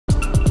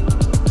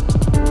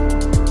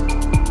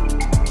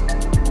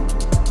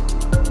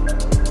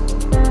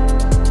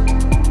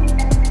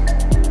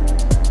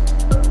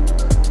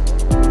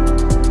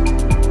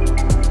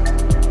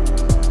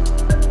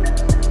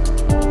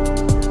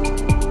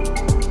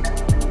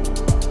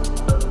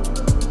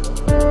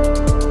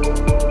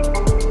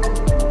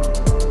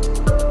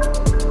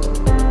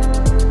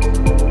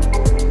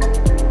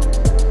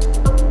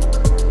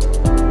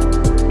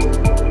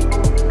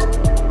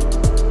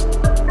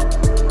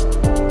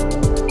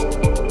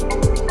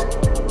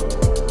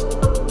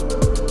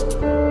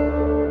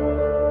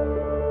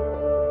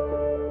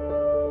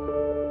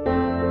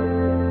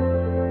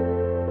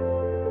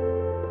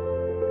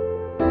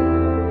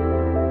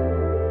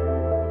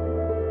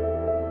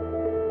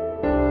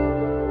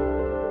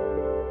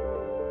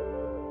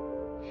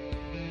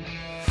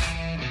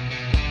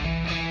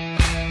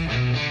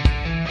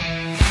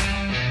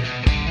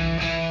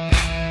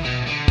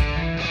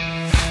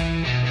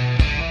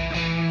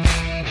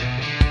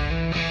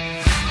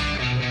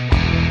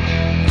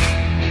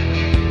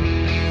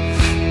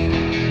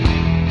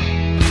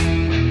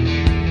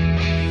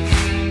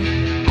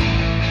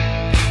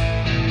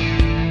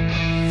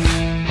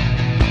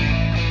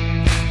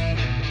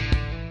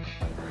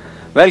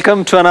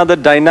Welcome to another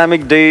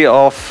dynamic day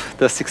of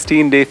the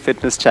 16-day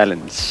fitness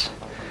challenge.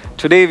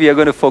 Today we are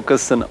going to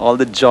focus on all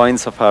the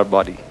joints of our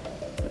body.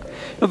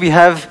 We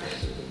have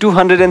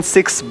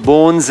 206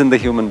 bones in the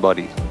human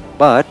body,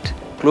 but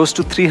close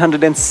to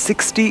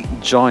 360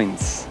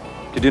 joints.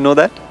 Did you know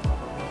that?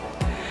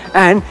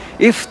 And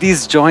if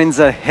these joints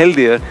are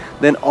healthier,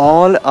 then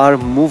all our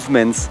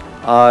movements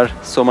are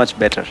so much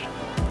better.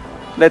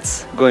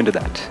 Let's go into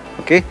that,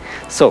 okay?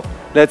 So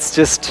let's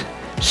just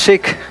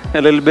shake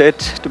a little bit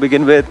to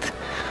begin with.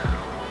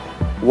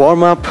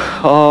 Warm up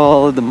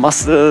all the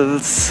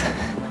muscles,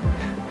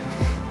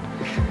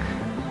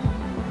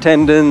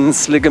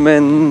 tendons,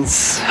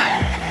 ligaments.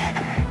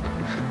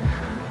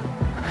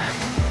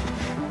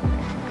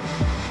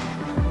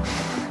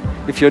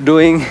 If you're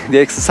doing the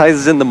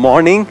exercises in the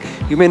morning,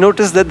 you may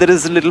notice that there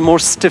is a little more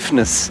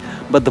stiffness,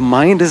 but the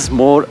mind is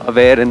more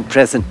aware and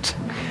present.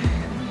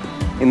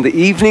 In the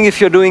evening,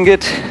 if you're doing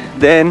it,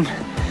 then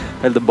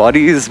the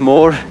body is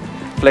more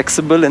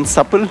flexible and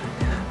supple,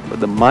 but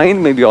the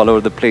mind may be all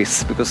over the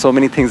place because so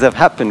many things have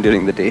happened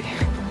during the day.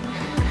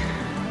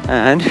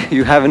 And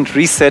you haven't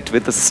reset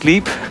with a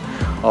sleep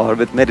or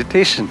with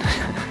meditation.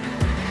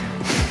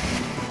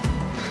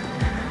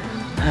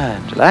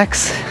 And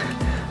relax.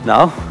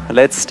 Now,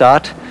 let's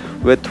start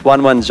with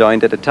one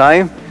joint at a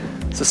time.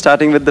 So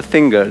starting with the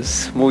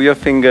fingers. Move your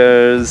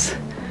fingers,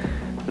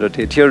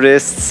 rotate your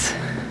wrists,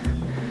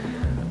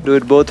 do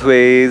it both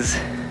ways.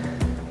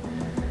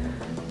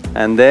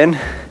 And then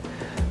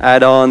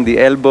add on the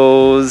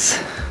elbows,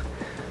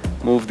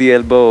 move the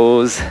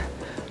elbows,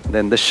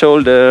 then the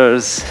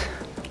shoulders,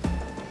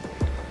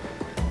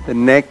 the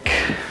neck,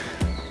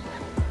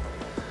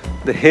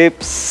 the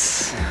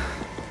hips,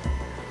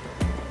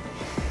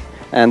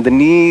 and the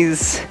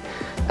knees,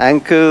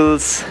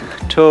 ankles,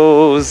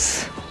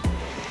 toes.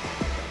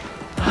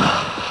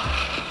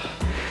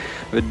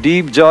 With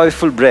deep,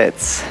 joyful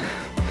breaths.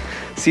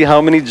 See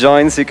how many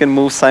joints you can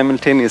move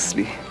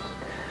simultaneously.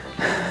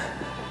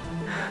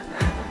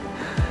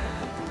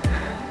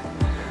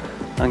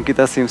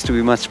 Ankita seems to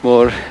be much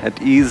more at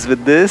ease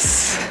with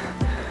this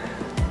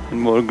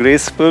and more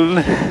graceful.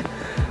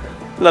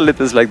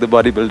 Lalit is like the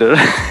bodybuilder.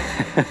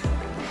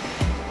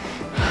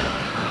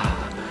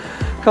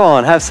 Come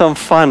on, have some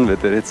fun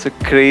with it. It's a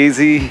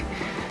crazy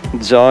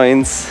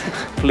joints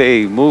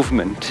play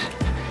movement.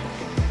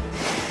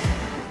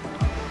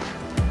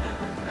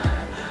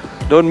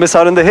 Don't miss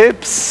out on the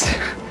hips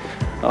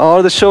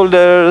or the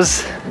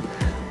shoulders,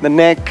 the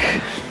neck.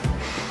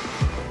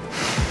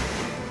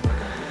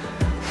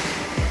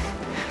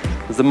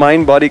 It's the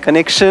mind-body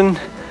connection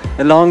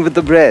along with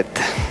the breath.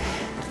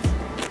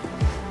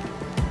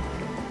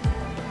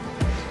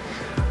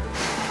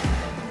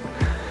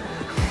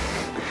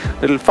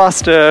 A little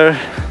faster.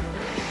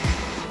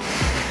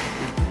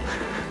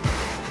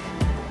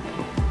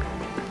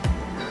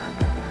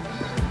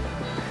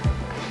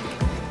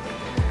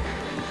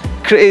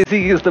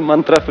 Crazy is the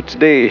mantra for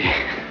today.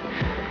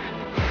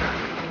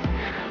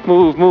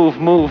 Move, move,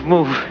 move,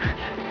 move.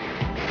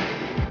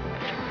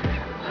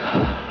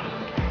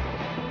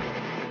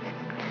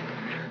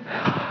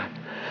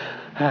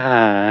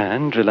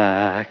 And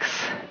relax.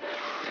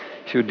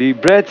 Few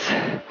deep breaths.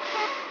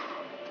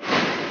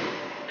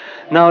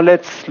 Now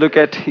let's look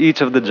at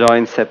each of the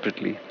joints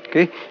separately.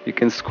 Okay, you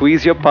can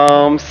squeeze your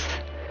palms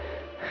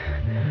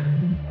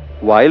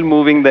while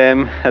moving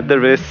them at the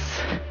wrists,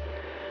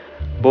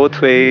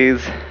 both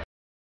ways.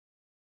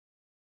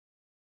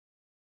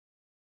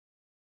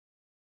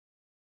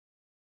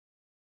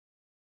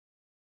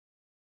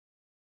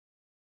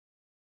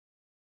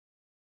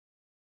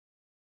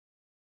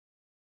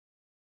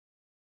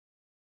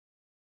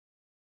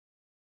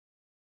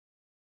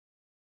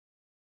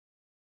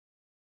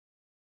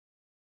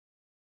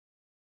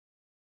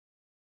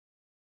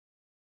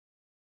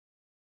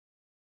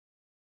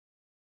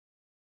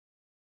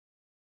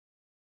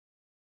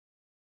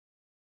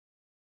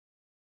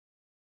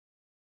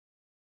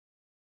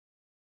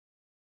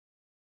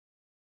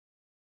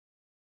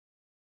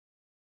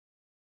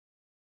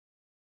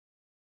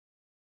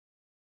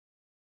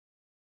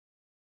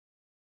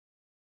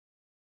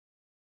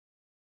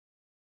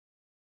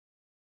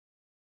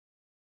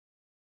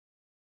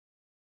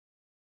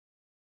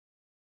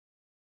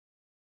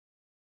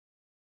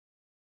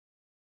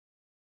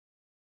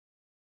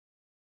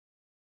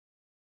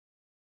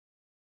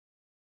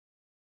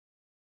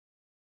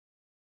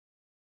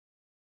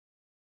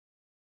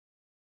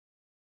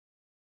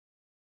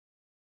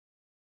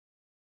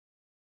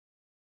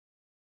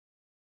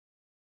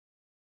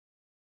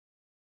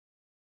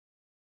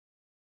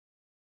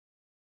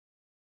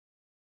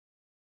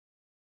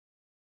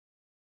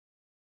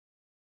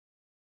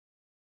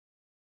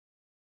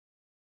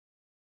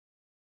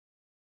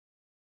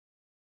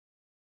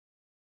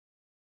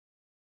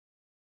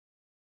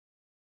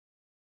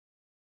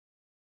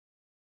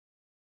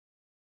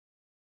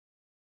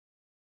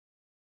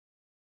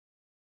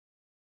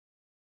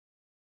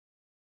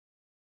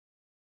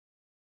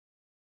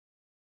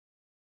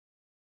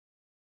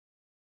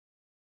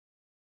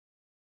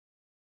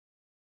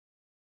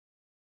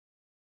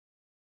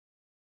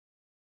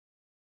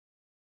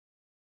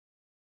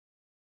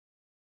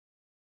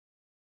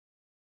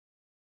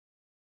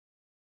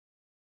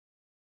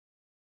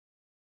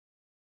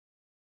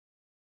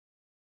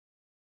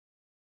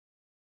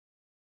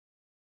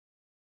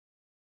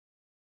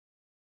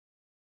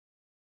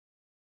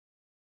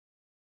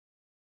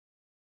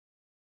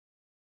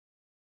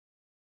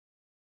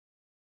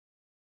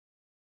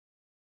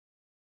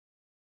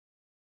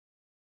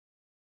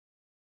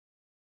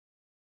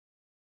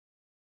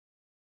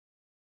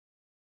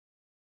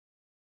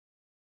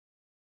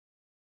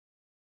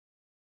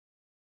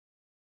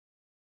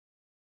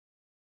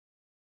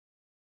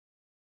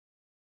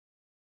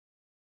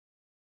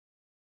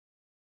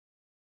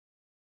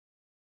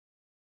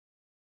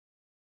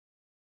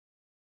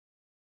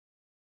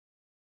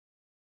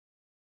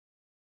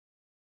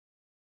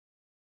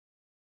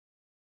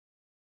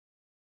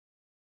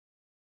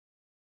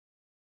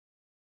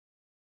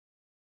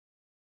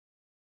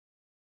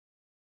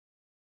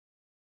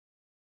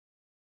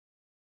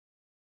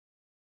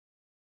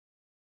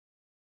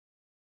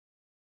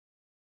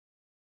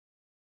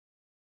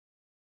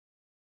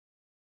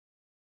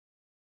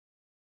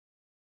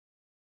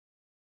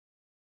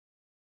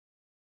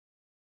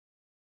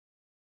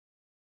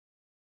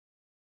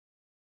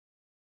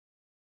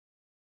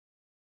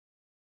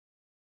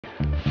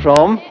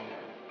 from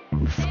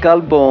skull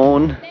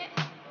bone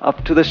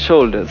up to the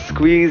shoulders.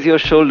 Squeeze your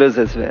shoulders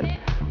as well.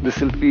 This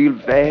will feel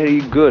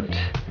very good.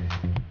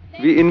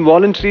 We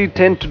involuntarily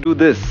tend to do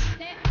this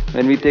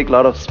when we take a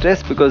lot of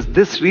stress because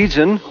this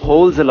region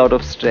holds a lot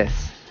of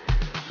stress.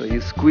 So you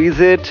squeeze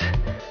it,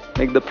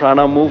 make the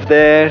prana move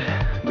there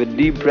with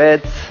deep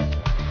breaths.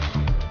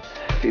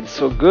 Feels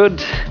so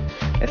good,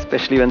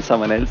 especially when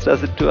someone else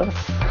does it to us.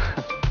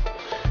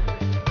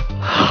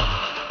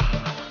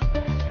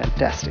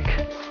 Fantastic.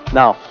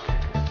 Now,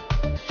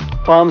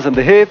 palms on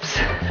the hips,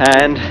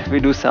 and we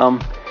do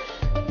some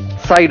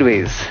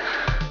sideways.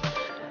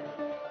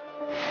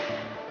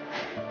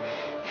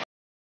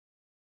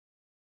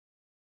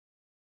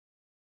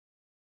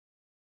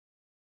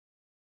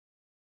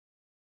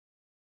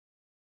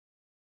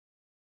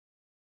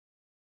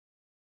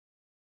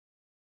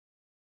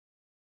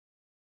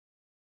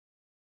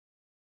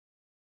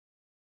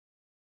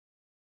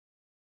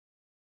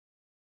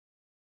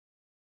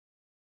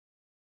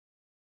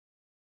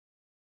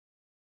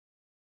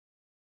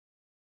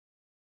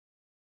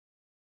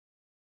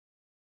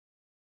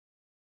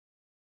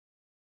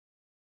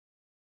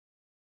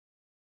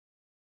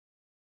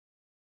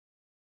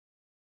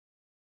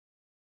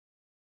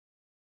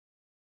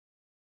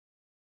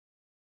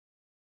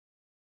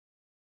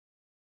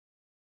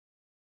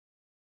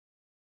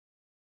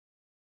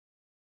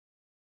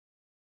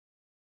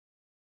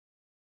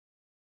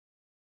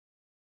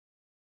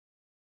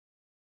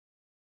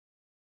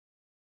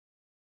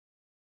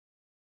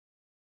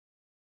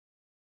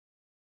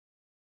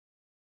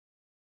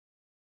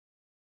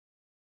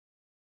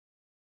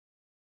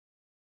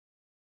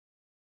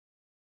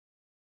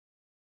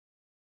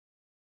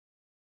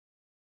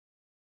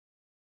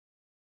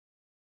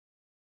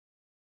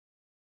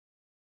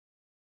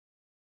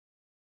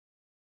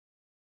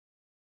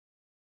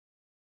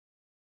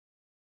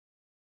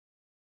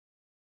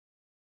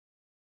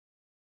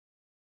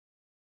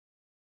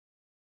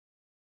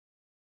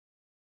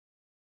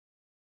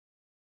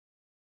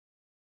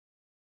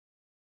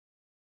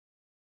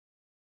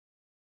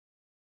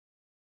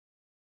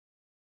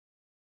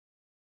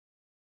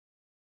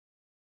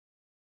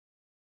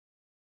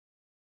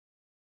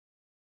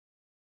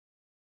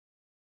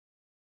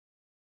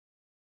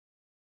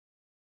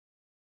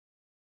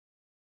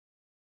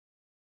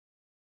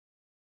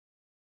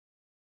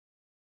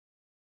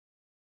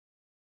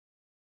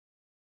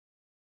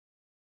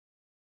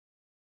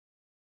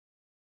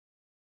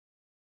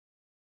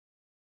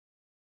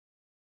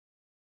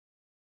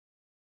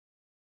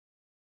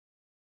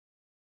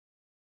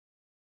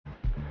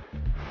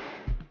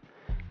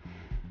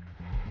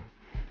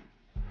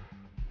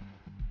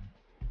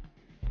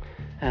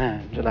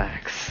 And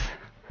relax.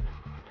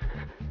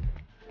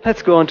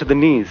 Let's go on to the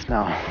knees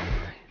now.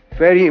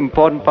 Very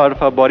important part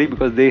of our body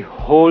because they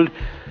hold,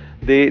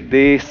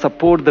 they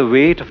support the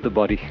weight of the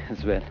body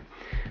as well.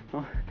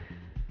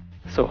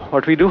 So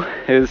what we do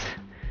is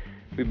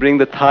we bring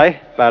the thigh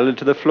parallel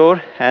to the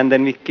floor and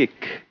then we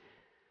kick.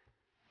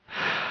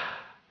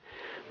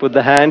 Put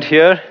the hand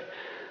here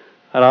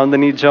around the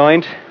knee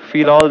joint.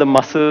 Feel all the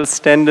muscles,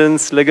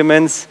 tendons,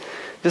 ligaments.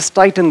 Just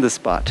tighten this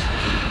part.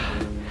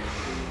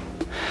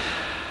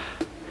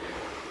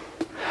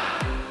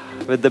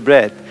 With the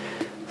breath.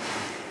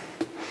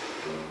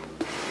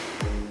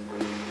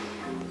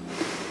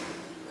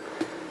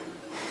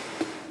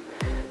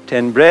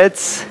 Ten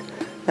breaths,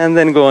 and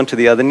then go on to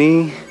the other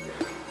knee.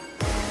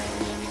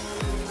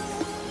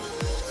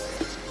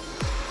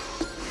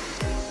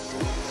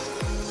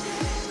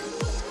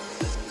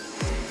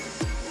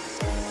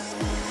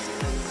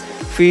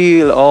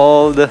 Feel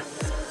all the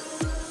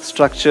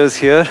structures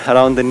here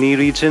around the knee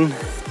region.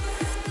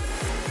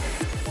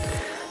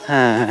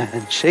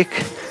 And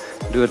shake.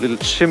 Do a little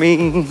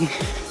shimmy.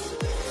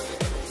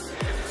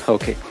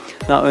 Okay.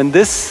 Now in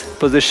this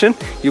position,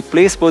 you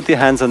place both your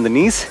hands on the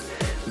knees,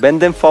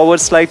 bend them forward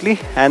slightly,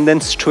 and then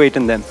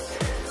straighten them.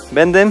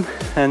 Bend them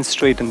and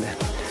straighten them.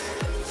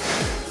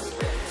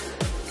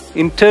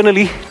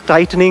 Internally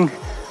tightening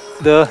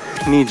the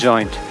knee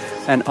joint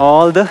and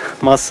all the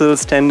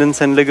muscles,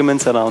 tendons, and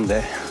ligaments around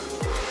there.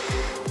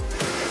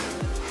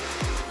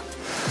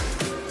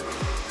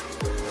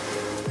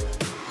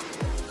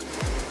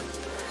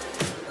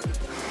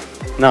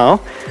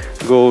 Now,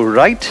 go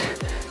right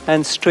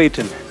and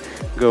straighten.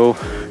 Go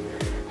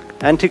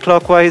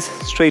anti-clockwise,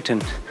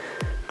 straighten.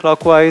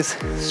 Clockwise,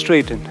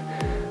 straighten.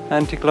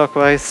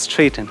 Anti-clockwise,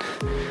 straighten.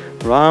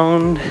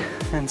 Round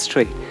and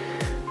straight.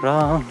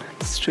 Round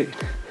and straight.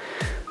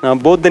 Now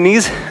both the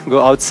knees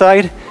go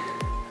outside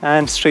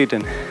and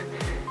straighten.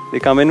 They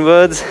come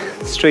inwards,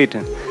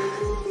 straighten.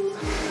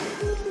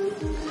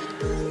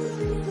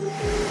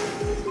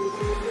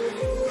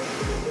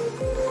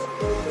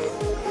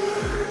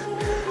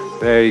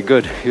 Very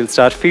good. You'll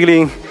start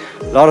feeling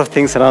a lot of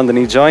things around the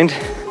knee joint.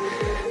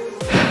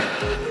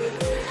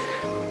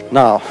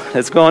 Now,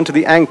 let's go on to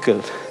the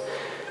ankle.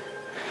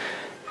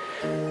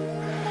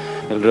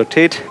 We'll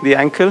rotate the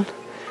ankle.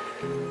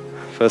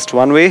 First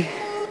one way.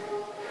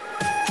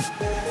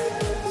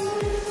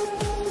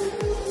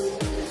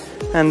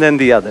 And then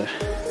the other.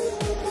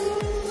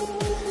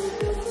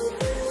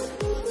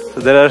 So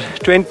there are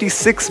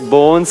 26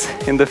 bones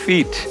in the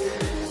feet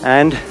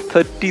and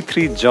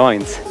 33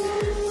 joints.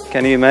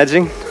 Can you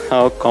imagine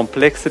how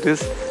complex it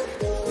is?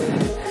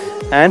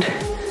 And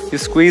you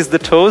squeeze the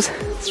toes,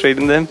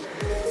 straighten them.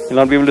 You'll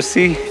not be able to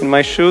see in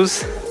my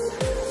shoes.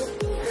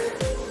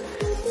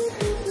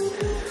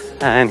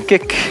 And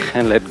kick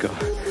and let go.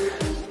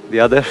 The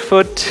other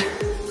foot.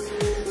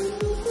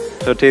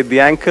 Rotate the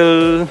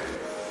ankle.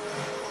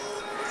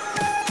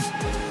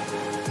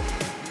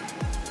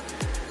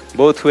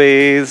 Both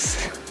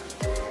ways.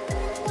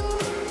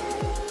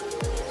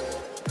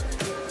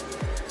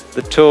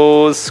 The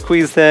toes,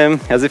 squeeze them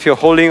as if you're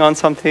holding on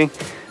something,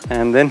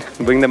 and then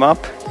bring them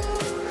up.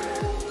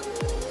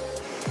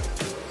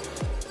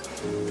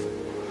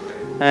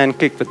 And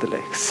kick with the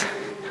legs.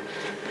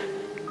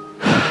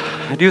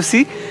 Do you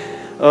see?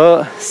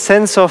 A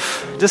sense of,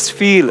 just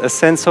feel a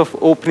sense of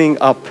opening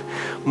up,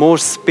 more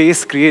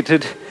space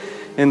created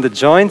in the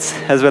joints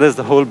as well as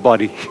the whole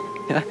body.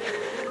 Yeah?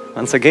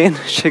 Once again,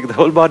 shake the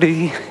whole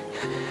body.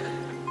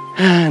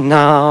 And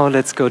now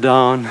let's go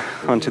down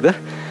onto the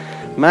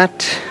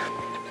mat.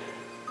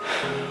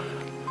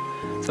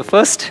 So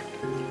first,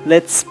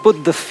 let's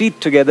put the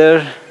feet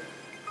together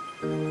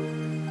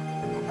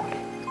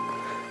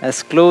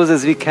as close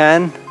as we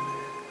can,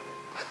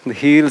 the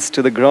heels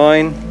to the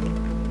groin.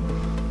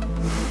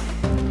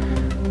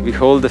 We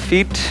hold the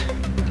feet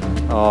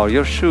or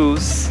your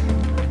shoes.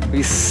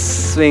 We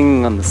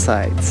swing on the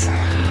sides.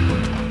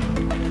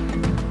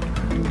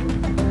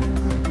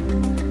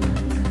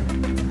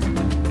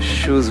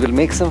 Shoes will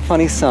make some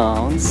funny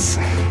sounds.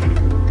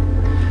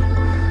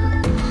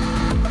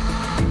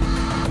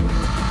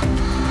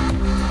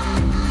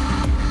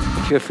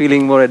 If you're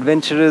feeling more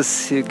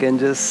adventurous, you can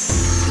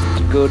just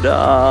go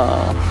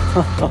down.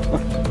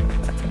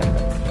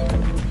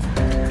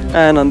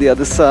 And on the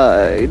other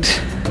side.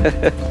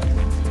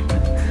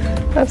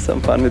 Have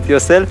some fun with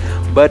yourself,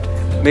 but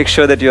make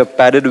sure that you are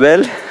padded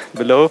well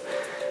below.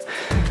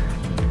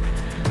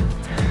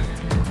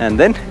 And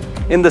then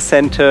in the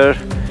center,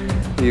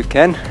 you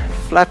can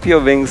flap your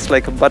wings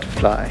like a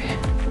butterfly.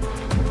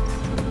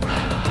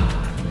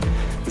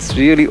 This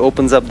really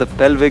opens up the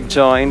pelvic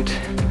joint.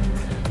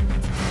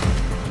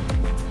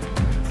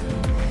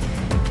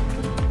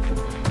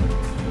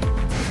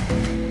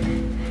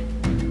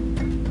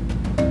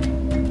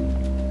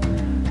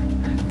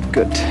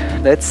 Good.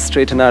 Let's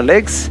straighten our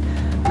legs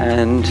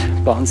and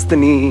bounce the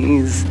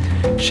knees,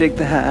 shake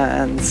the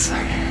hands.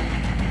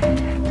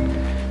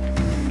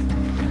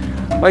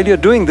 While you're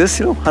doing this,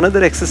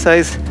 another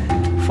exercise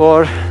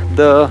for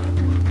the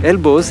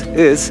elbows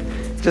is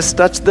just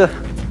touch the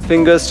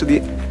fingers to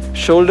the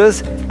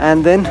shoulders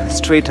and then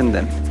straighten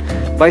them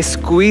by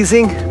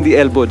squeezing the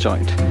elbow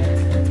joint.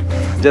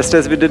 Just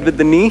as we did with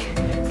the knee.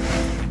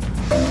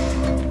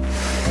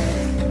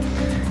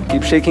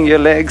 Keep shaking your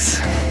legs.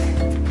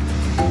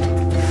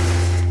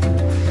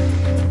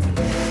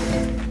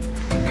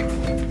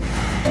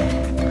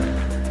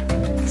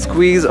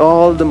 Squeeze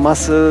all the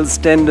muscles,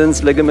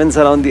 tendons, ligaments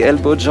around the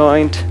elbow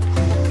joint.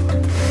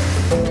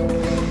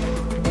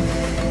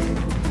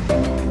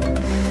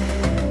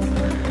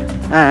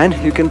 And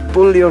you can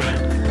pull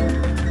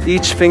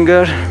each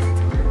finger.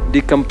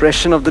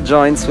 Decompression of the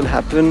joints will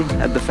happen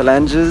at the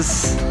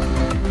phalanges.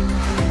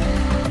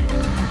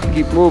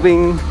 Keep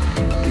moving,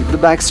 keep the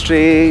back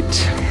straight.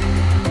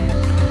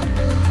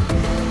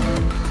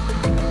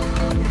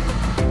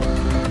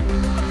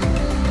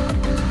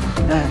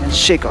 And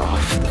shake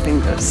off the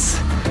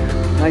fingers,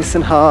 nice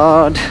and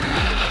hard.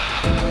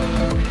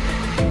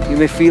 You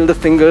may feel the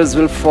fingers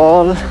will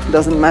fall,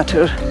 doesn't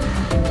matter.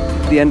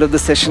 At the end of the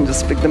session,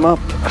 just pick them up.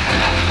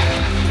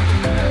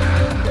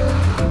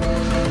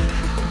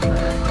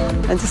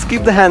 And just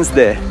keep the hands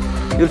there.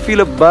 You'll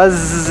feel a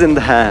buzz in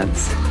the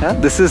hands. Yeah?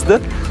 This is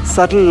the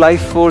subtle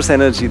life force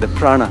energy, the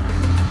prana.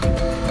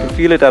 You'll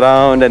feel it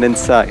around and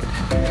inside.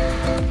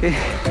 Okay.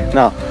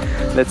 Now,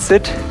 let's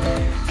sit.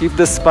 Keep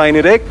the spine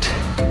erect.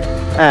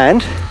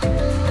 And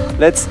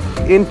let's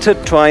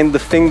intertwine the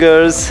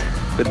fingers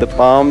with the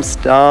palms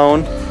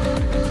down.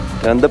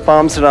 Turn the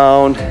palms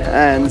around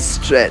and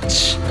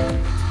stretch.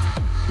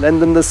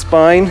 Lengthen the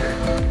spine.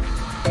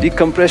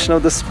 Decompression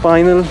of the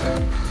spinal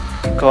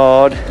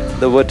cord,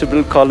 the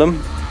vertebral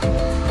column.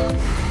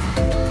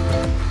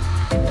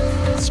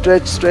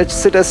 Stretch, stretch,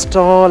 sit as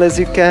tall as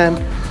you can.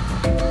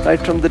 Right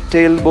from the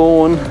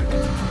tailbone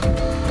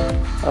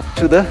up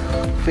to the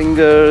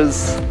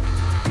fingers.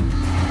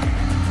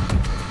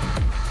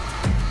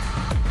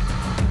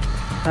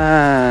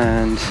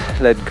 And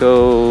let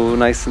go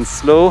nice and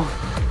slow.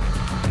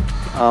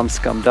 Arms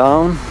come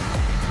down.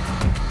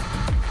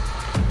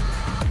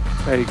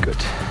 Very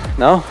good.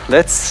 Now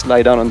let's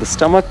lie down on the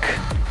stomach.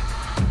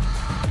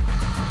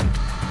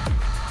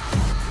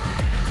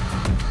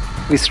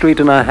 We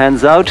straighten our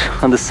hands out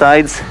on the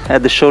sides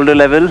at the shoulder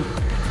level.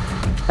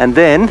 And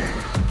then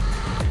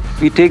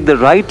we take the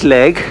right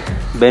leg,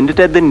 bend it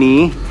at the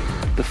knee.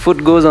 The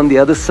foot goes on the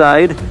other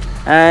side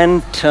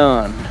and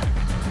turn.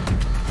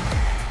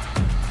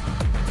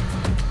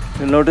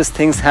 You'll notice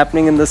things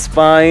happening in the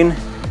spine,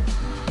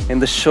 in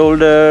the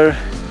shoulder,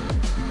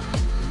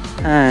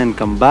 And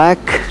come back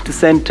to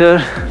center.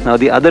 Now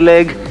the other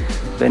leg,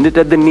 bend it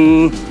at the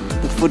knee.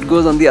 The foot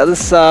goes on the other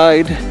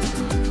side.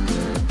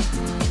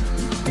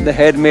 The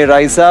head may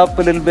rise up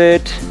a little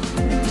bit.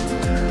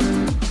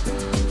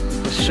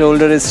 The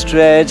shoulder is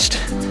stretched.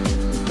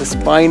 The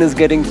spine is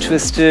getting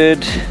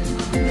twisted.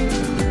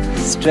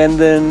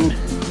 Strengthen.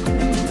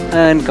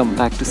 And come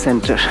back to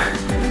center.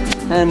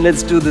 And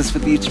let's do this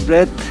with each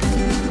breath.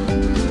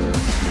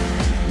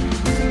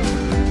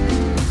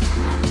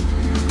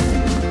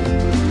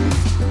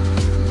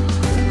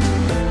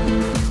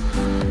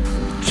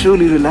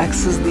 Truly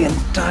relaxes the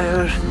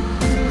entire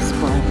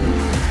spine.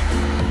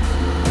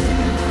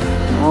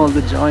 All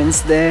the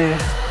joints there.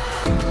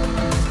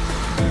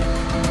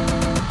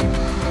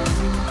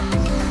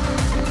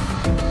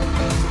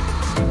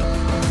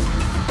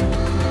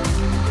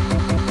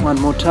 One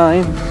more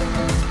time.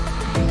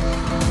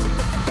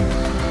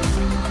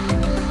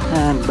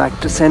 And back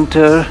to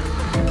center.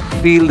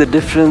 Feel the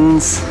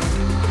difference.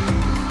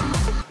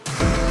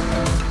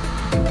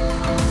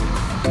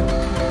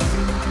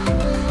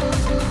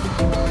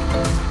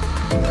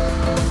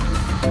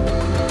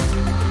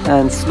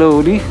 And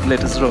slowly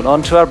let us roll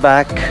onto our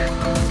back.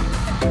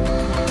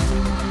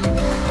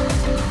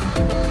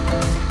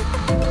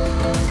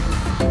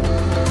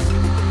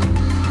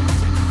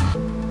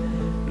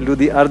 Do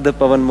the Ardha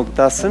Pavan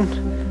Muktasan,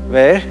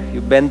 where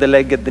you bend the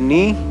leg at the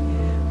knee,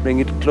 bring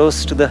it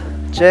close to the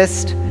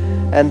chest,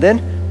 and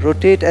then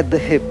rotate at the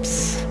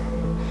hips.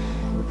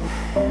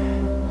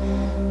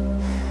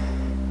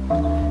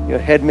 Your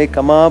head may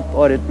come up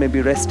or it may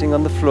be resting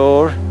on the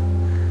floor.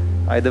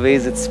 Either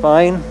ways, it's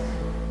fine.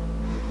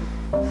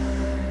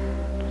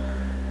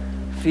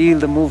 Feel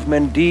the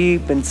movement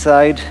deep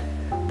inside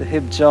the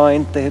hip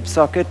joint, the hip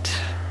socket.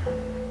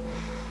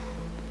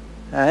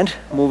 And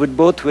move it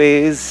both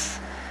ways.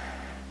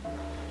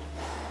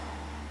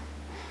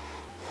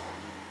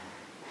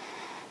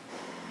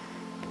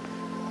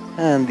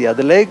 And the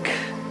other leg.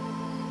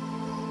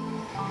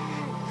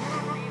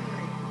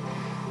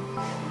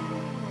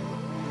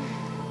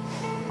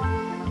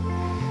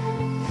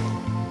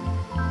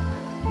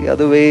 The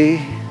other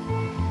way.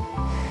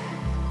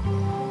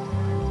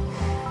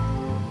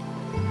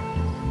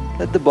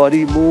 Let the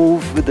body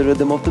move with the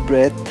rhythm of the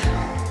breath.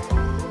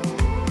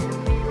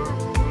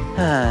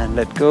 And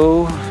let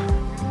go.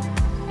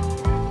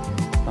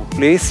 Now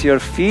place your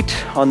feet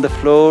on the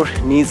floor,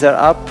 knees are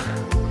up,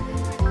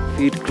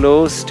 feet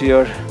close to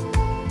your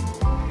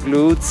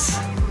glutes.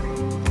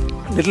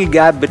 Little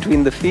gap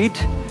between the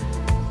feet.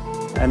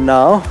 And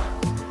now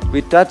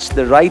we touch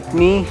the right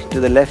knee to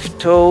the left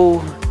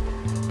toe,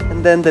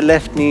 and then the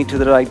left knee to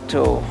the right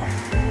toe.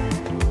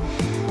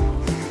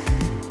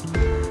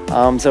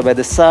 Arms are by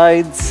the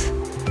sides,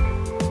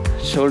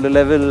 shoulder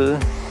level.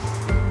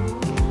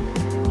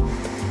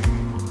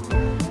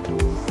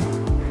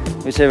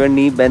 Whichever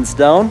knee bends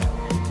down,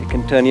 you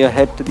can turn your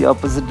head to the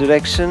opposite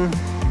direction.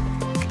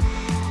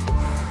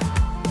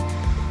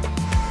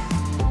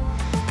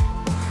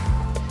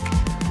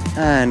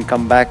 And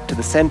come back to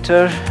the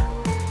center.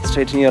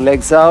 Straighten your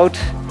legs out.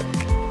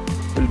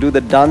 We'll do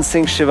the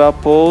dancing Shiva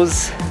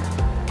pose.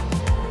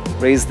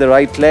 Raise the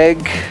right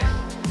leg.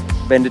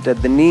 Bend it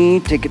at the knee,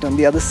 take it on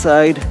the other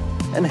side,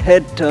 and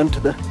head turn to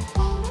the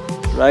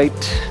right.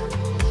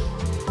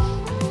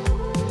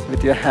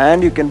 With your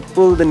hand, you can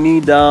pull the knee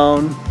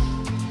down,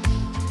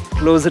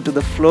 closer to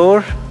the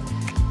floor.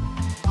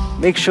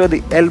 Make sure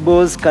the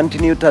elbows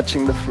continue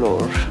touching the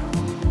floor.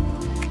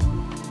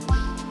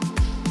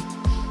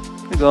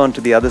 We go on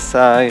to the other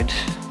side.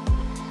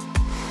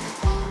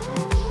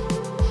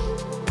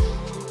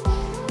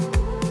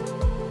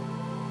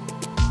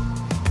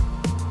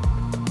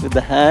 With the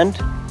hand,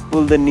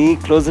 pull the knee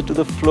closer to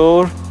the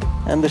floor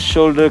and the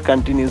shoulder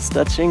continues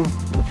touching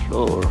the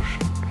floor.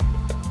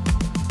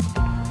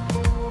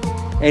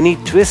 Any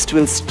twist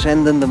will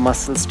strengthen the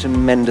muscles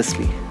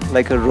tremendously,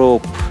 like a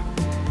rope.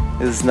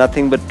 Is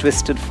nothing but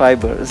twisted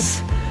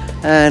fibers.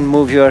 And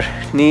move your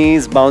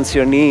knees, bounce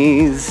your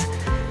knees,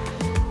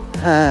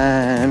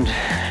 and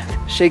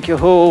shake your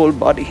whole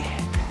body.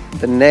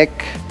 The neck,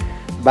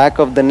 back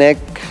of the neck,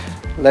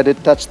 let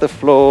it touch the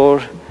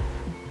floor.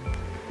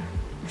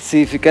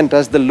 See if you can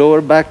touch the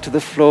lower back to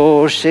the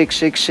floor. Shake,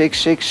 shake, shake,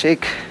 shake,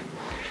 shake.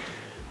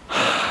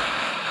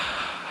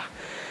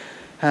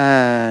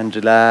 And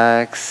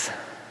relax.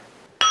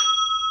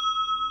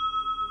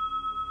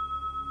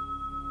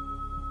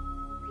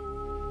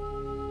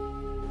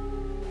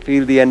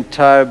 Feel the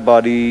entire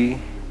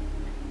body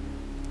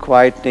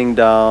quietening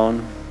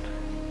down,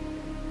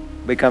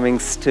 becoming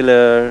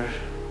stiller.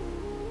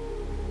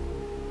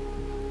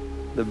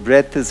 The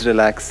breath is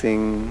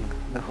relaxing.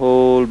 The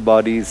whole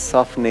body is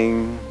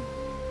softening,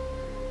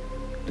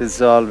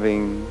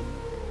 dissolving.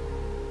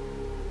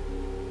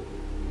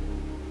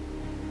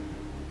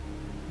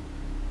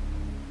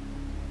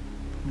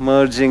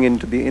 Merging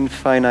into the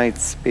infinite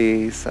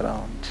space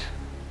around.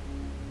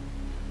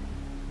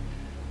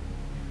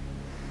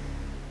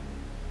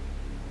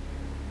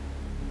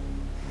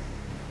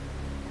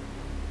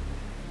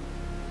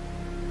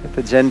 With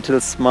a gentle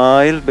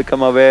smile,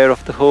 become aware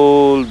of the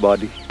whole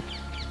body.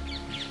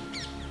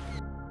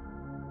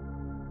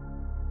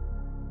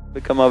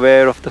 Become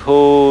aware of the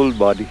whole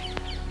body.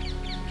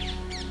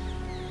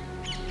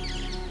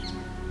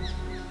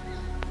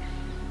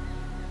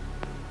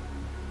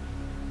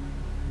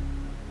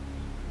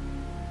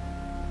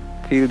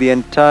 Feel the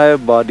entire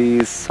body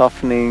is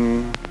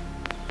softening,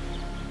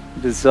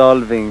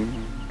 dissolving,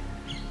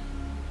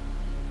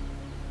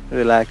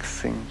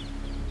 relaxing.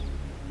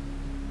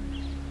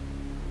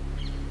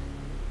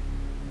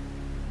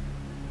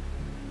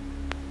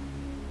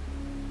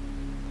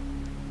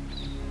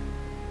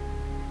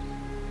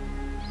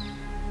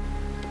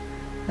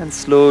 And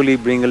slowly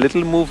bring a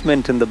little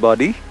movement in the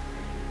body,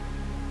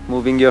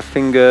 moving your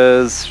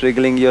fingers,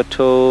 wriggling your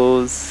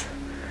toes,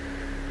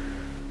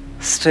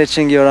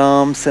 stretching your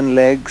arms and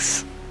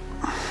legs.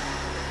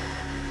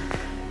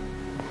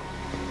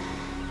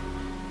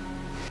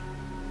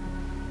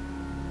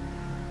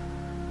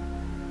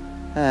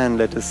 And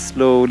let us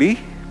slowly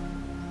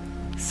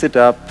sit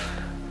up,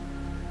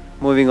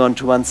 moving on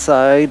to one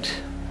side.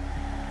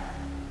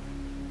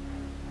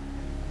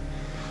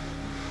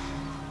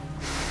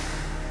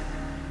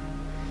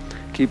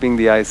 Keeping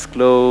the eyes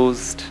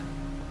closed.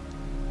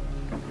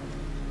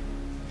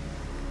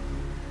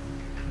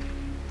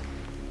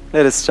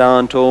 Let us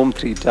chant Om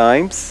 3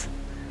 times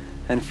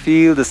and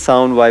feel the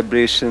sound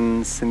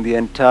vibrations in the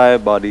entire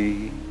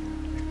body.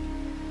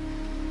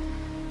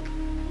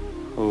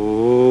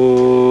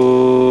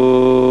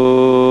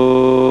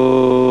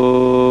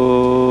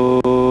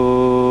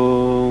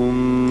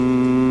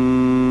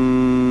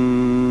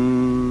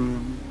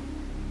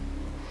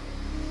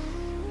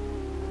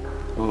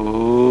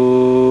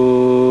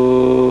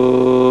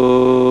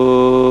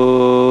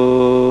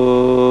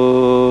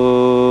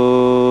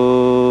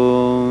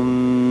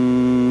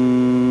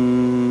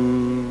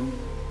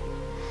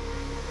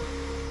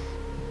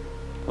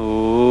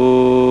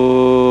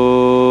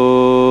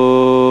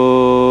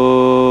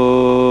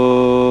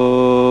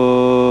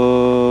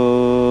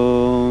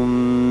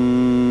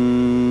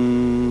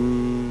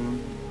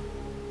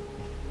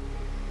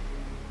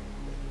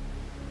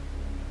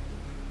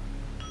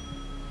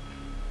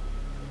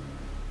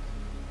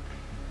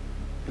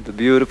 With a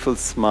beautiful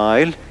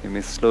smile, you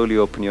may slowly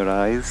open your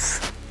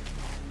eyes.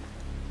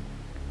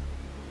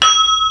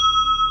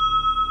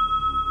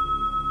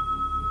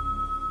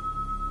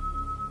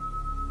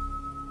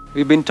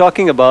 We've been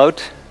talking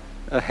about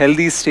a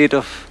healthy state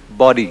of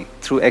body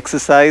through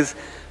exercise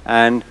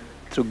and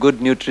through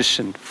good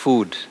nutrition,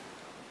 food.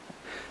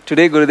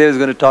 Today, Gurudev is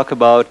going to talk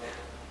about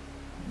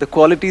the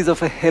qualities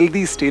of a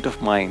healthy state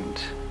of mind.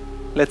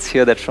 Let's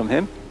hear that from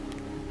him.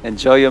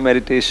 Enjoy your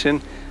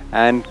meditation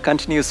and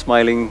continue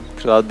smiling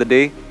throughout the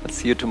day. I'll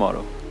see you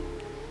tomorrow.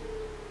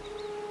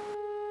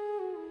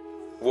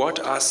 What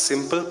are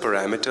simple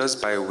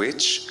parameters by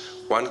which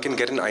one can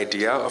get an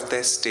idea of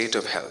their state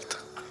of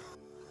health?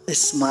 A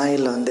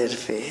smile on their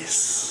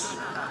face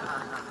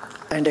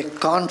and a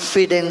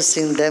confidence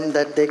in them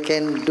that they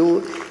can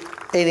do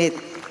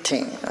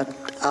anything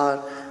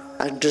or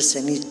address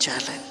any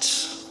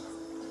challenge.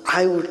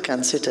 I would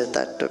consider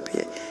that to be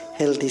a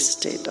healthy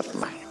state of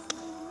mind.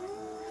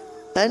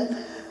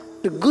 And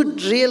the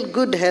real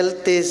good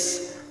health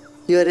is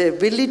your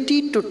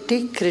ability to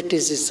take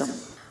criticism.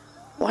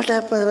 What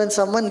happens when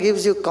someone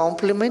gives you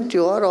compliment,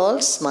 you are all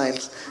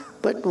smiles.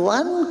 But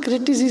one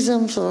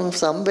criticism from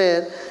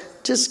somewhere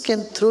just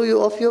can throw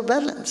you off your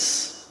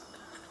balance.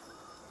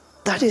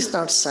 That is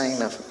not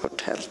sign of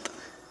good health.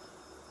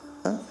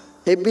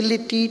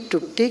 Ability to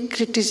take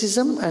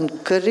criticism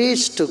and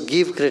courage to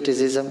give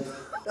criticism.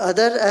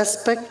 Other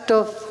aspect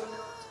of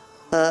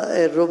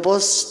a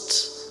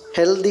robust,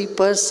 healthy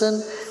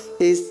person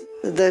is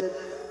that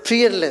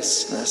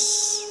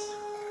fearlessness.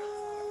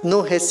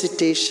 No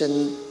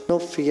hesitation, no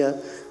fear.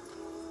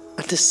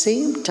 At the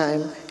same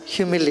time,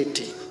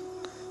 humility.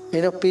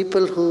 You know,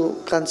 people who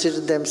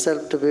consider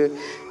themselves to be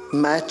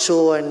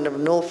macho and have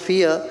no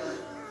fear,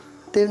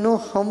 they have no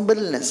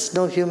humbleness,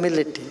 no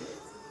humility.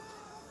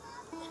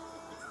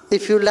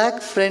 If you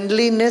lack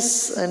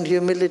friendliness and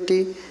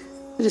humility,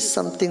 there is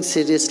something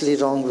seriously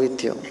wrong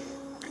with you.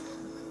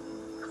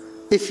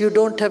 If you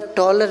don't have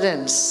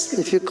tolerance,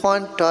 if you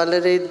can't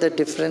tolerate the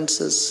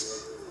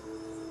differences,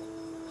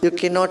 you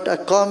cannot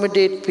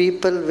accommodate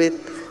people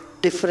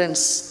with different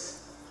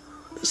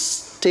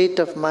state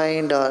of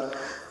mind or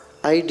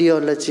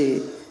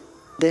ideology,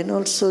 then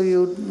also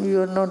you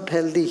are not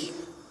healthy.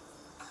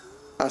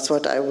 That's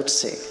what I would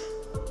say.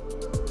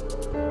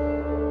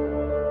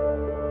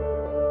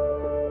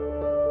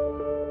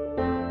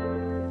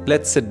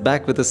 Let's sit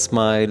back with a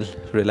smile,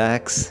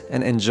 relax,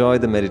 and enjoy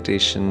the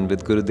meditation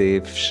with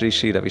Gurudev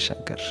Shri Ravi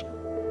Shankar.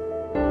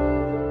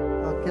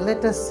 Okay,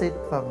 let us sit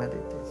for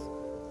meditation.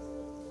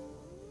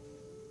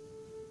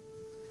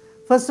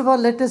 First of all,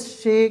 let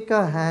us shake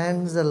our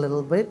hands a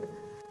little bit.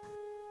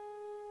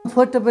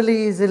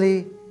 Comfortably,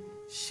 easily,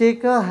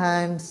 shake our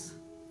hands.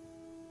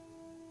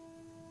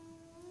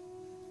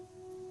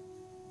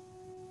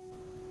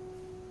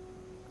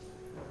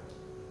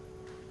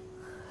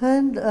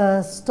 And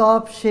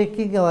stop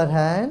shaking our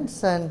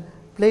hands and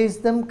place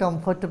them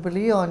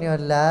comfortably on your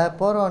lap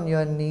or on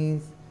your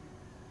knees.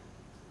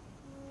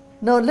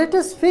 Now let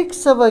us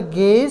fix our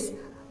gaze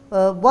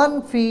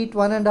 1 feet,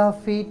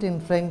 1.5 feet in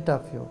front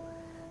of you.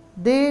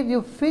 There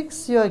you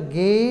fix your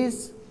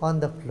gaze on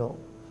the floor.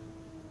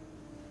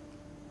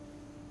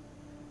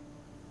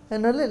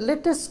 And now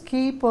let us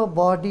keep our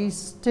body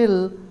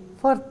still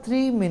for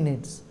 3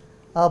 minutes.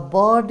 Our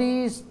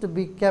body is to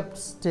be kept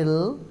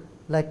still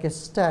like a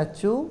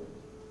statue.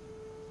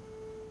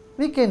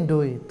 We can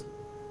do it.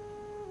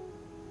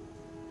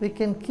 We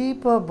can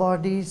keep our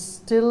body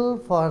still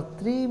for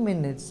 3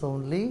 minutes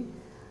only,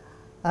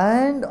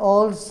 and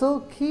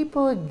also keep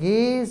our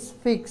gaze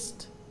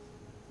fixed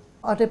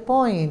at a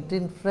point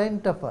in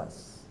front of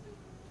us.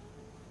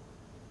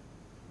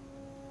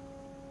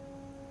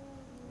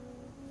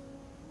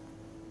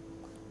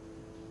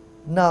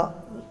 Now,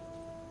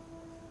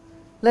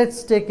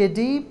 let's take a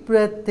deep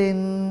breath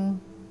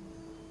in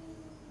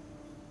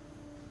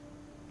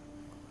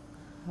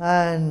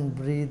and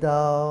breathe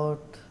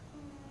out.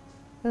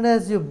 And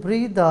as you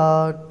breathe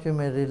out, you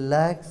may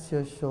relax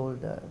your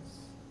shoulders.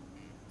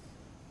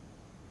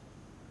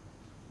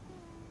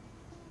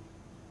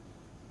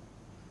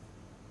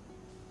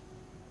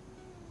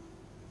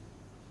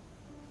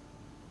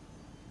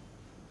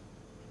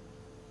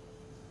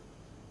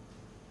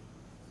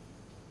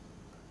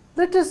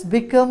 Let us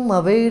become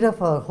aware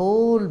of our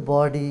whole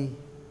body.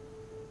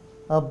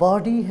 Our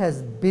body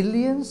has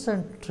billions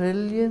and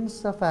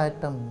trillions of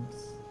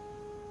atoms.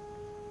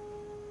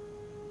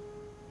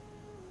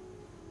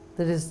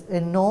 There is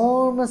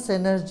enormous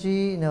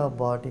energy in our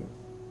body.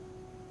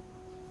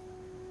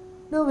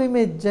 Now we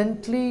may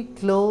gently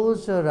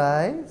close our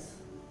eyes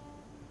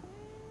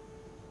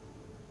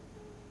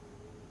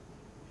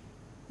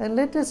and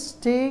let us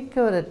take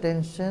our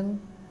attention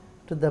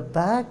to the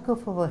back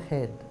of our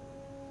head.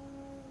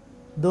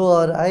 Though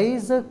our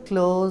eyes are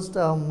closed,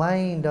 our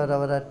mind or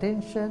our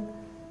attention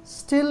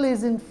still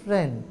is in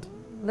front.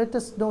 Let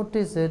us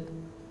notice it.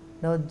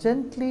 Now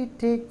gently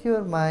take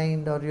your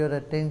mind or your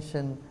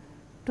attention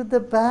to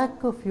the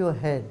back of your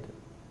head.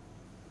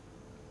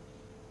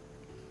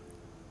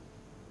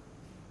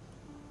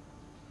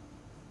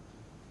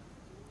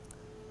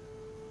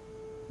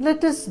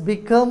 Let us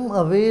become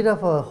aware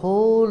of our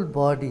whole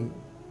body.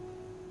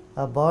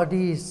 Our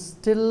body is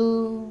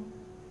still.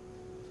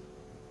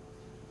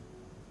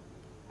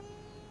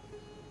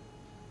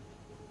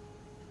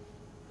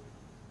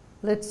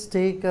 Let's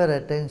take our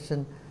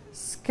attention,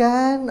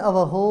 scan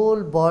our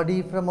whole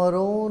body from our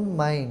own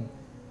mind.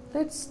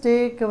 Let's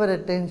take our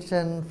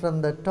attention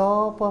from the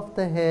top of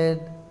the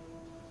head.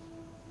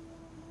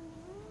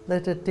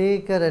 Let us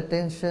take our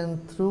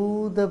attention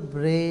through the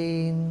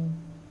brain,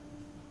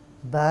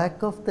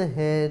 back of the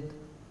head,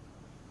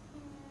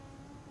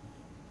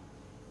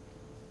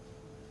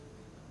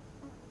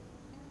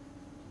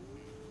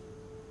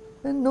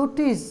 and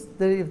notice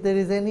that if there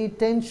is any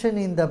tension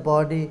in the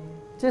body,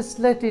 just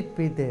let it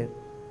be there.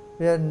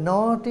 We are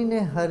not in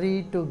a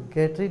hurry to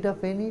get rid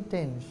of any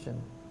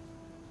tension.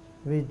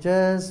 We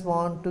just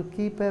want to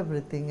keep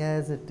everything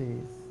as it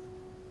is.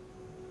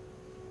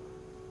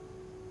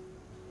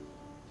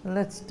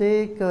 Let's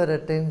take our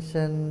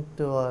attention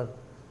to our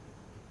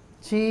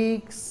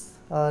cheeks,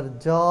 our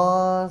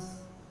jaws.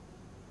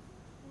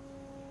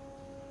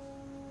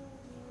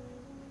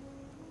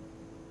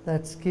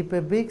 Let's keep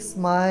a big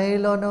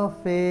smile on our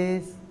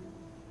face.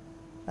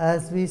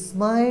 As we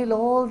smile,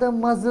 all the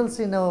muscles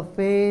in our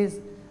face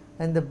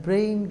and the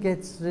brain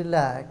gets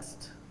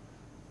relaxed.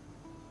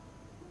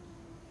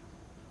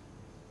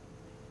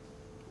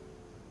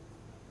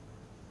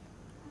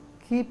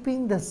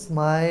 Keeping the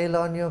smile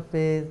on your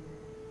face,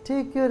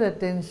 take your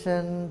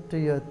attention to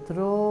your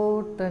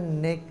throat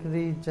and neck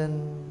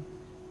region.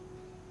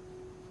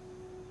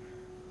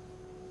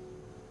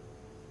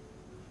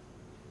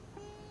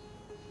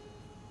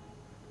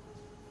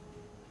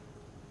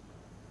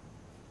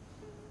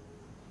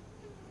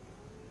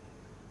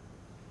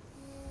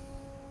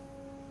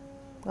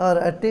 Our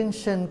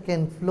attention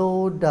can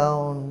flow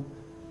down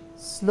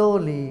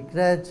slowly,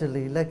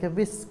 gradually, like a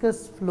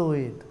viscous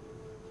fluid.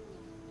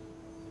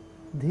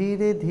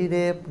 धीरे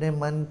धीरे अपने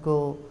मन को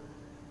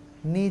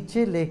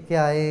नीचे लेके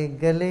आए,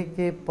 गले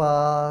के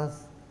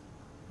पास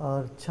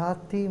और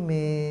छाती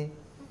में.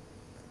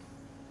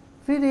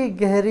 फिर एक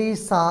गहरी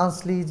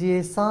सांस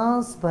लीजिए,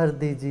 सांस भर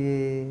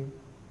दीजिए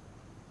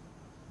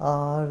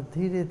और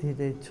धीरे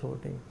धीरे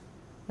छोड़ें.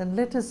 And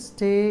let us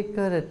take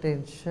our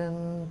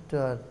attention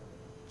to our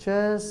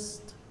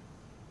chest,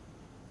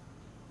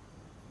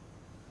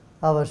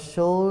 our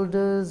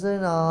shoulders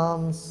and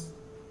arms.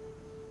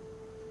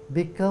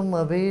 Become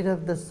aware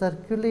of the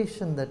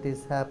circulation that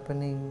is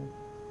happening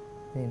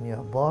in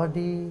your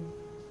body.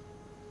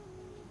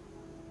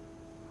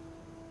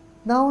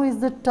 Now is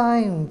the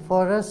time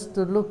for us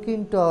to look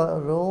into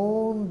our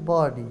own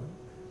body.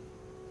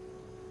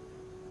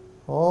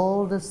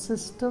 All the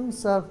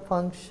systems are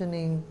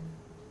functioning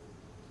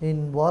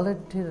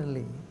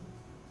involuntarily.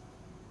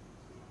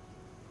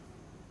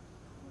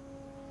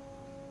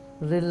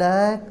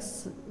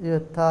 Relax your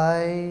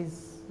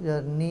thighs,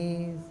 your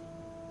knees,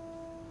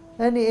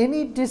 and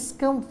any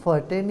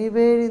discomfort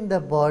anywhere in the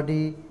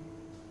body,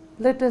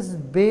 Let us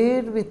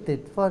bear with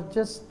it for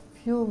just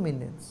few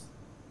minutes.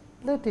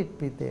 Let it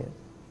be there.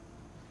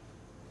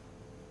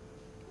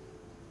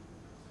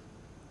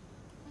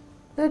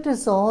 Let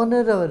us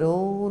honor our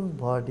own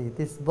body.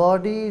 This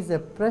body is a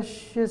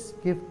precious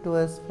gift to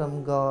us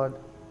from God,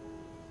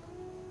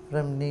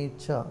 from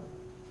nature.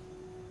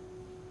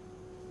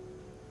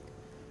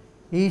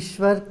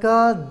 ईश्वर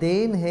का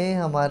then है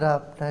हमारा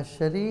अपना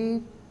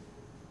शरीर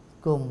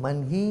को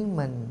मन ही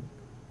मन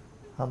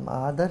हम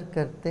आदर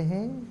करते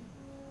हैं।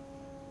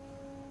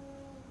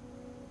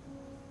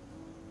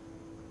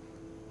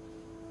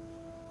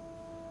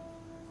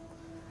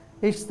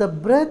 It's the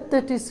breath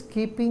that is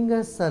keeping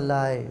us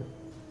alive.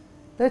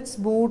 Let's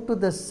move to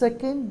the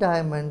second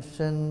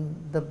dimension,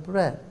 the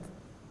breath.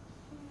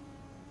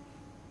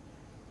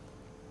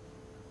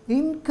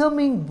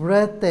 Incoming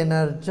breath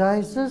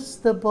energizes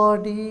the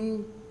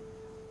body,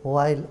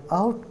 while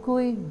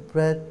outgoing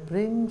breath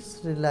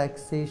brings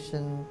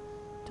relaxation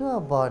to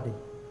our body.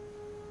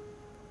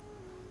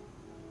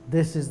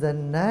 This is the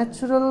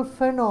natural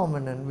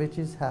phenomenon which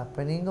is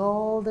happening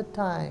all the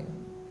time.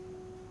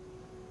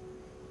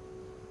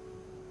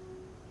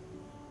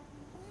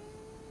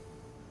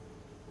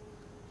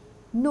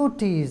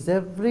 Notice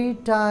every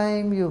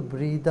time you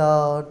breathe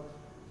out,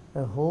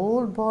 the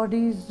whole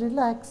body is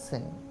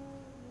relaxing.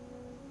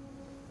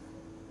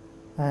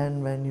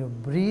 And when you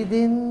breathe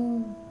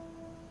in,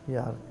 you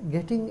are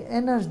getting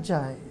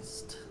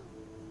energized.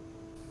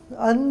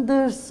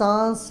 अंदर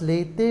सांस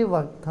लेते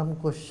वक्त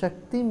हमको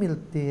शक्ति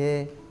मिलती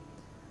है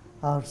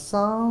और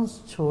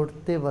सांस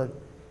छोड़ते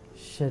वक्त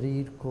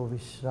शरीर को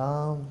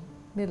विश्राम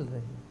मिल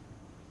रही है।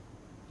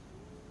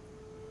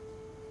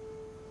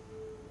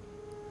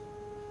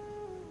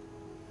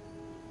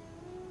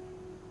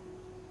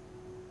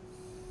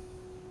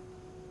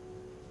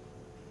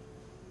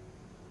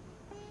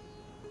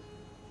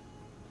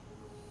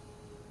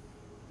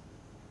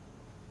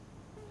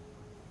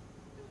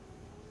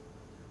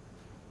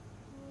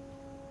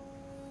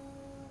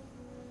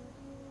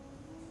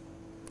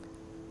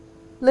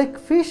 Like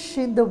fish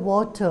in the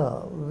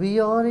water, we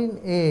are in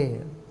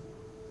air.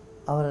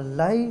 Our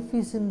life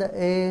is in the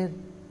air,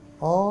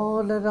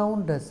 all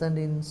around us and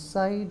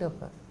inside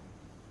of us.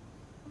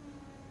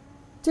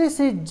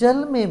 जैसे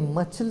जल में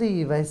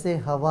मछली, वैसे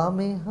हवा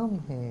में हम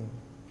हैं।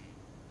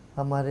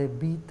 हमारे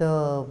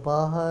भीतर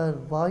बाहर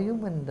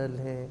वायुमंडल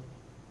है।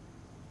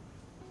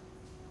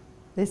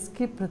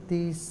 इसके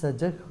प्रति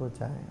सजग हो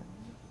जाएं।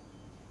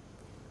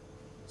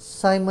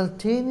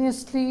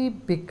 Simultaneously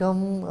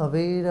become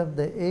aware of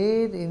the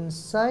air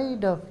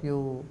inside of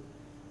you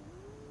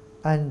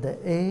and the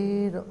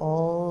air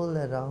all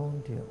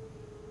around you.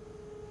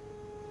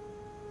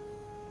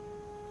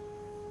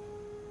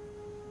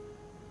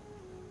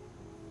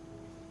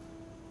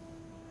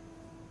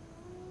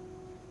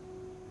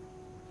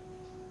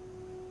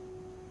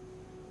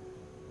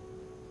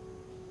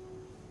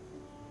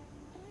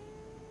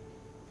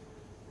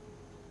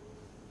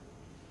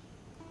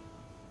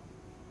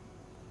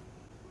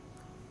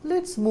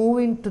 Let's move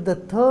into the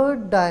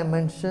third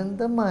dimension,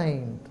 the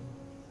mind.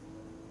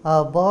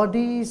 Our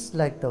body is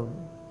like the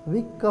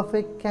wick of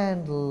a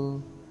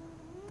candle.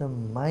 The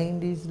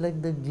mind is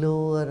like the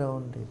glow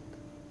around it.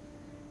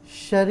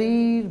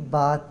 शरीर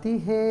बाती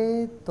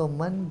है तो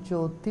मन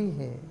ज्योति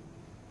है।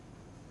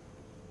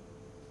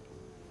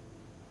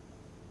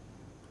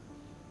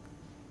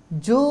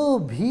 जो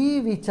भी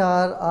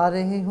विचार आ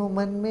रहे हो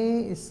मन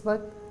में इस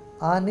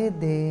वक्त आने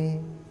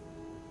दें।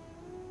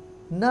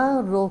 ना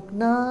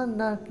रोकना,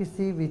 ना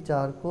किसी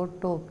विचार को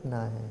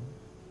टोकना है।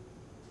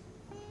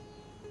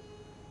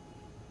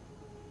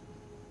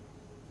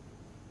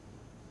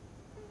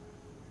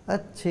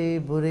 अच्छे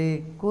बुरे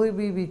कोई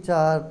भी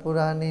विचार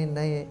पुराने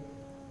नए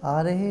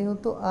आ रहे हो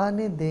तो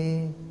आने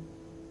दें।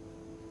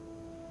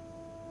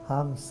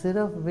 हम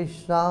सिर्फ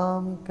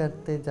विश्राम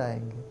करते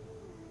जाएंगे,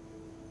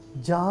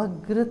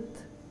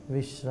 जागृत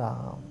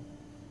विश्राम।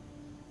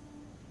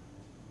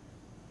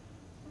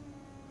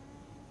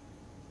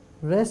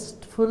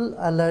 Restful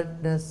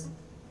alertness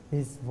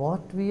is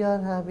what we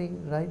are having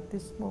right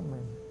this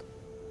moment.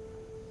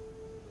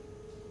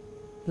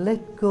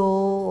 Let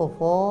go of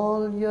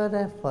all your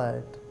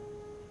effort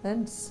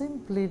and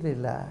simply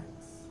relax.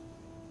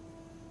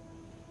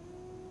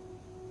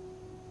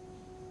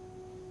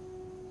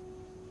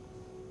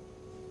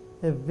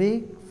 A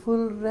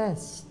wakeful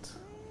rest.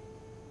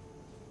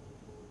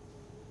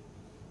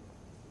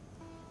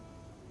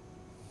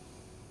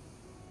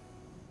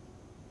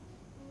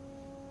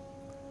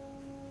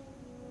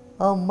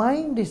 Our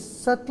mind is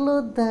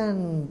subtler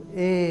than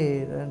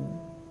air and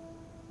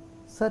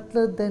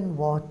subtler than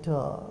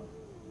water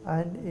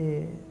and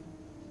air,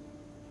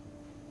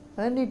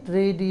 and it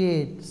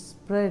radiates,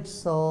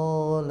 spreads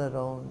all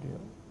around you.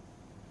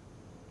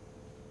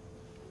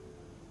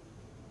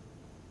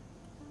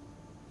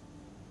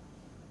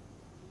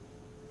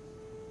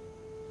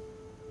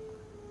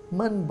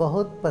 मन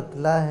बहुत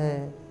पतला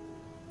है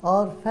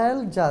और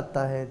फैल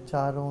जाता है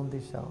चारों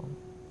दिशाओं।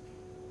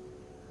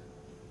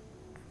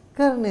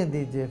 करने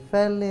दीजिए,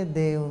 फैलने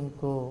दें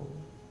उनको।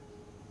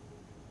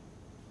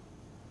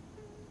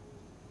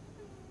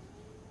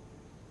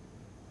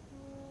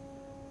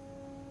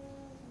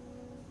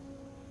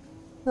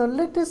 Now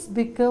let us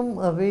become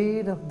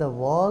aware of the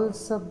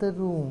walls of the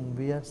room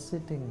we are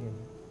sitting in.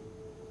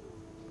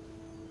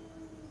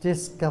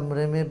 जिस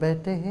कमरे में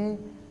बैठे हैं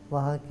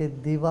वहाँ के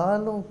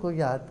दीवारों को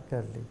याद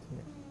कर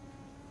लीजिए,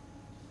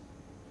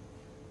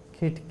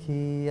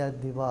 खिड़की या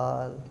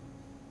दीवार.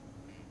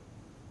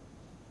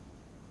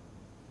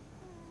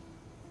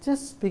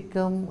 Just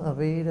become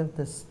aware of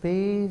the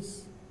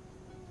space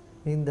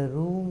in the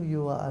room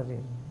you are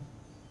in.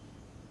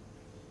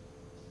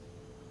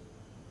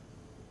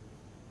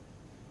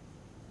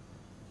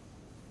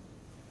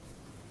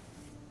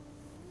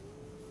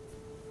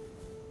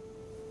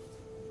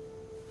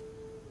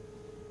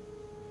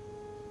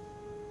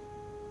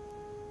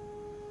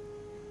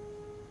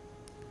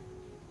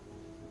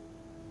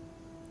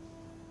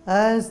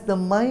 As the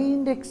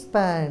mind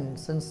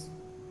expands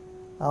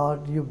or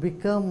you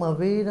become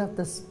aware of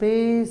the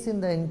space in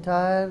the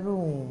entire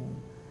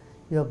room,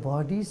 your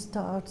body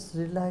starts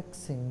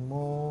relaxing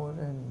more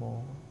and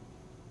more.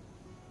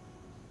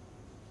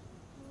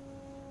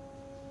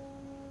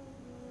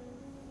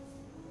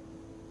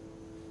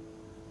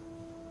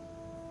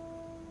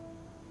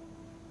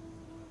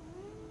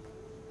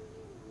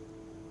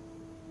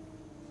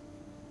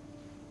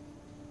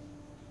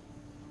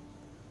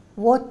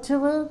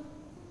 Whatever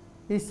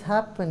is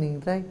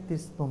happening right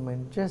this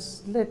moment,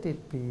 just let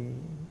it be.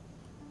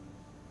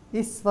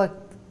 इस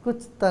वक्त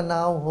कुछ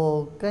तनाव हो,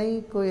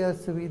 कहीं कोई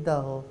असुविधा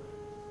हो,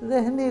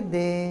 रहने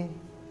दें.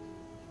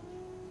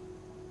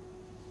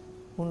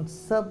 उन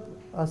सब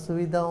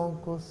असुविधाओं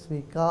को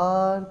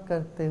स्वीकार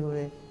करते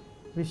हुए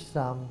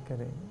विश्राम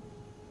करें.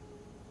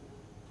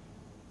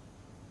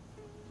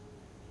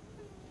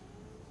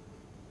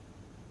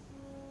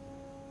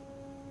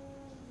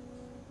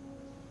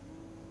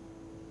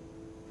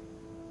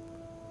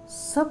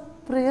 सब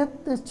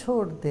प्रयत्न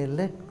छोड़ दे.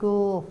 Let go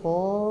of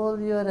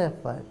all your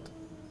effort.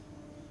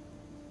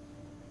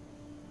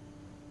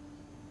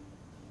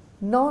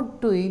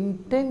 Not to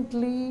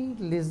intently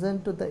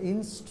listen to the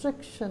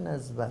instruction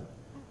as well.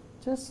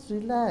 Just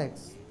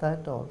relax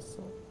that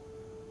also.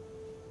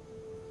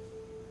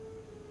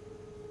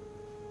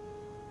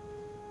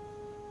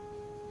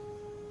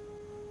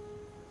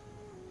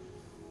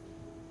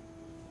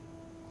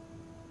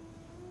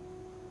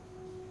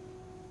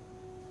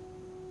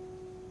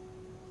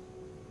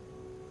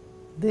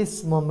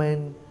 This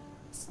moment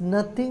is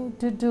nothing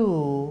to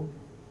do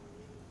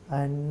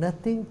and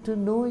nothing to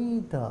know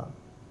either.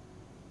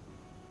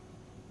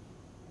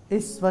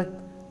 इस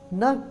वक्त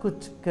न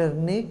कुछ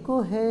करने को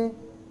है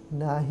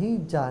ना ही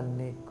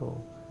जानने को,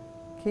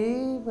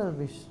 केवल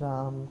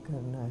विश्राम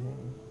करना है.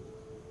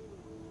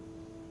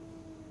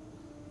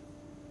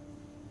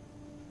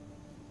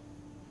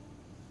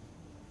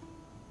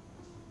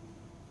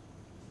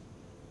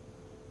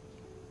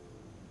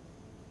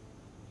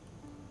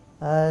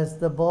 As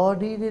the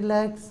body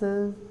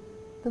relaxes,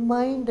 the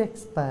mind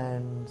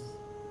expands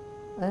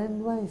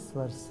and vice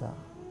versa.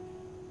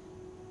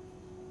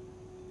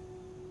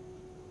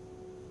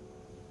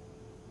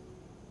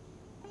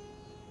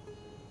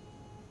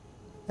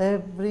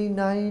 Every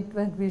night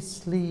when we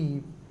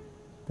sleep,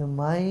 the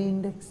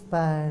mind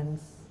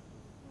expands,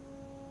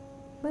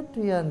 but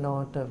we are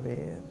not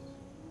aware.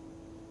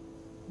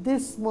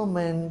 This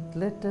moment,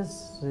 let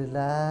us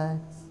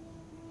relax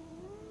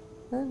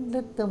and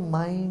let the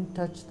mind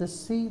touch the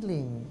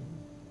ceiling.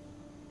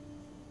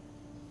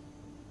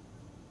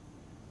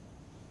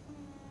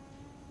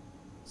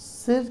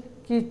 सिर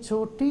की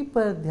चोटी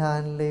पर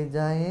ध्यान ले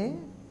जाएं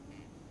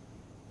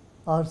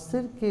और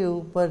सिर के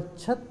ऊपर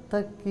छत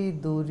तक की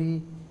दूरी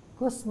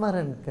को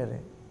स्मरण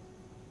करें.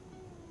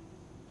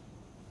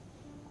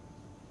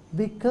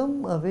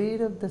 Become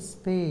aware of the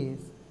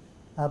space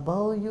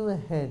above your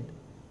head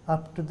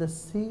up to the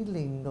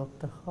ceiling of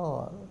the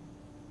hall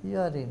you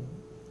are in.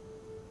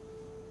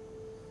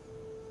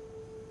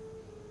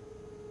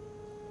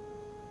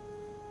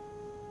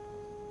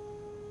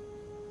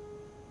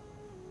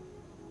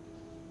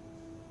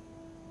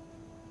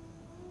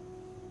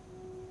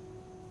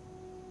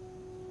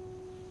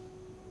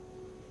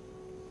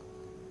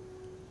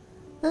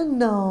 And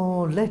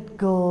now let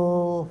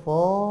go of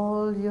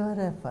all your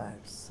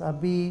efforts.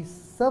 अभी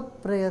सब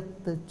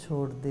प्रयत्न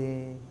छोड़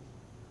दे,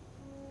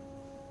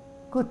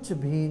 कुछ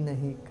भी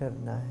नहीं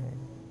करना है.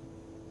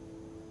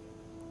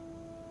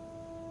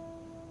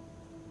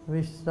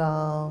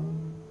 विश्राम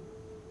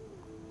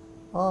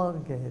और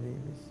गहरी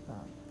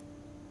विश्राम.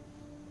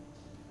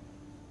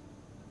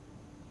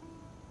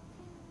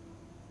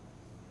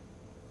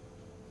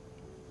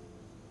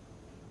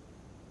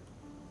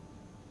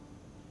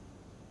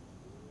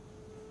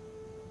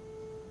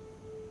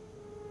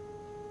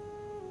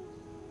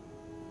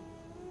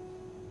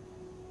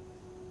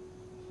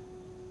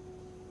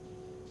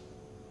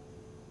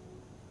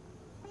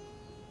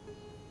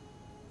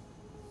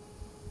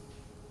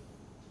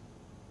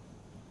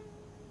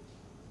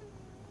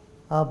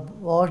 Our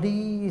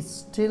body is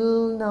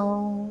still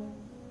now.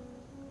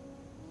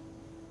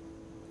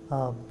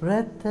 Our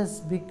breath has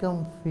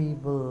become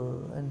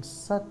feeble and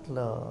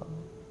subtler.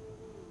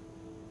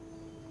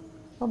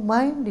 Our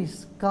mind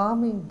is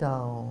calming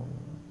down.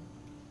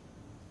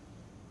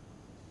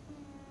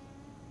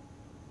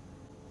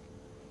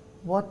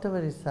 whatever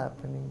is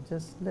happening,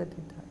 just let it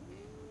happen.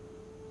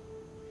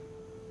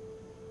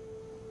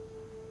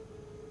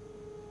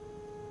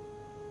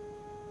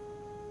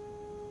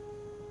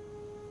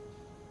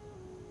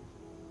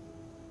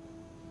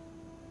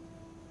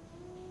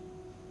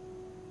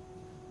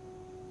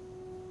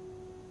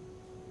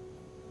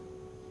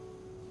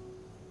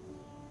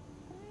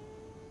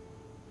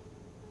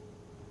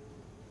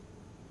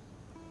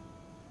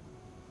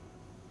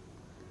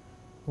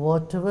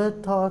 Whatever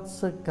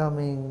thoughts are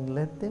coming,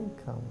 let them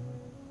come.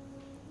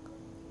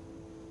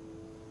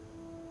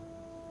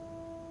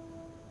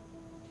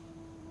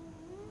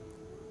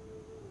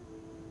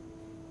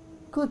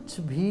 कुछ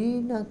भी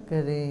न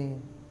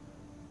करें,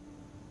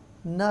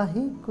 ना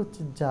ही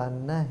कुछ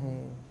जानना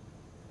है,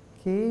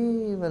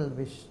 केवल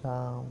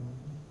विश्राम।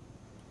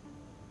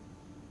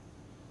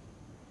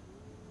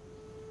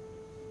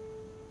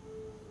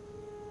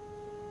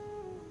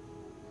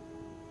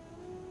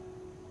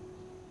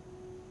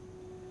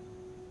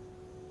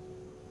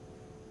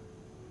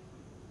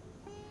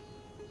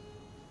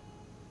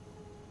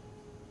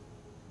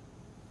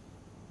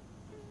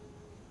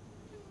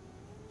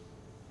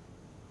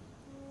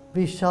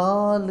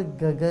 विशाल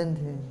गगन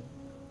है,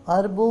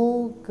 अरबों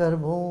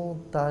करबों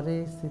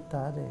तारे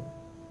सितारे,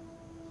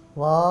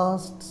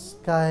 vast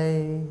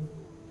sky,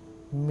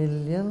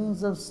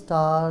 millions of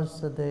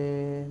stars are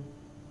there.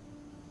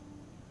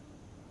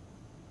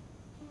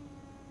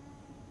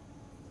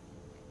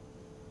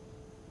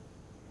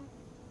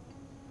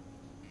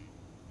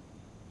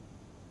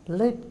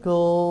 Let go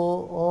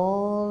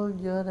all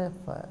your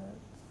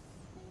efforts.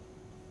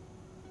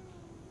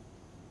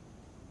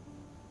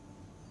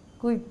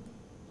 कोई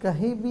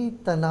कहीं भी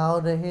तनाव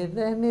रहे,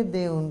 रहने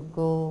दें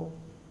उनको,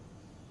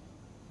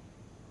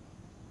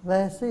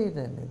 वैसे ही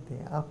रहने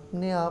दें,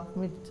 अपने आप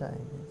मिट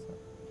जाएंगे सब।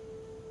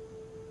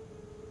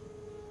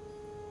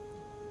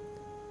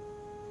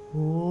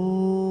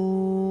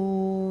 ओम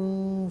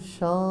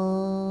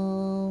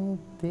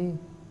शांति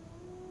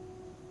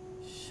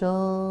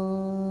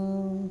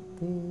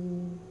शांति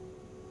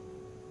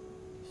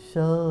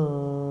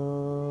शांति।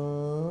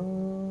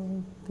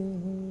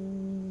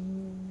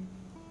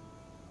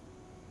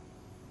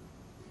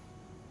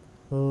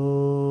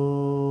 ओम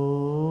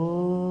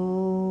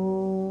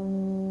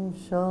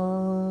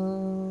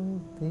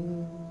शांति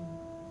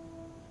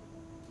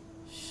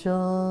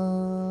शांति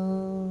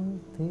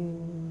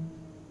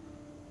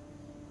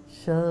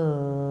शांति।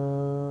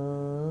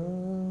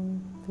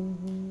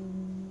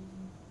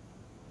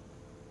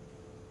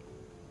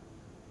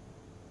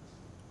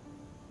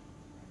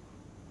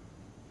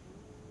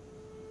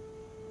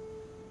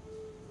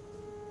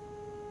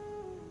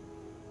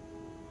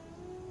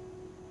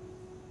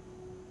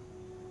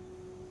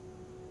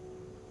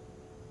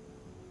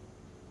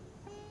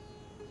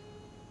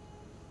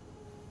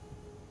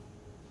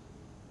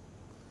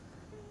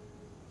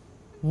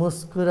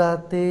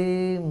 मुस्कुराते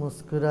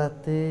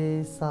मुस्कुराते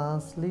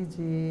सांस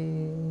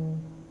लीजिए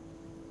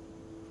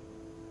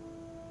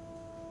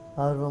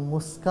और वो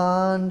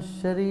मुस्कान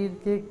शरीर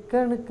के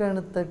कण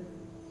कण तक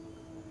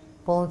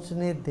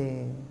पहुंचने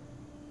दें।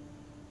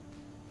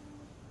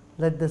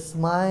 Let the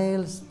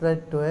smile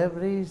spread to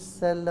every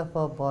cell of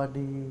our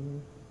body.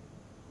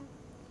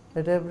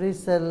 Let every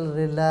cell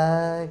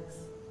relax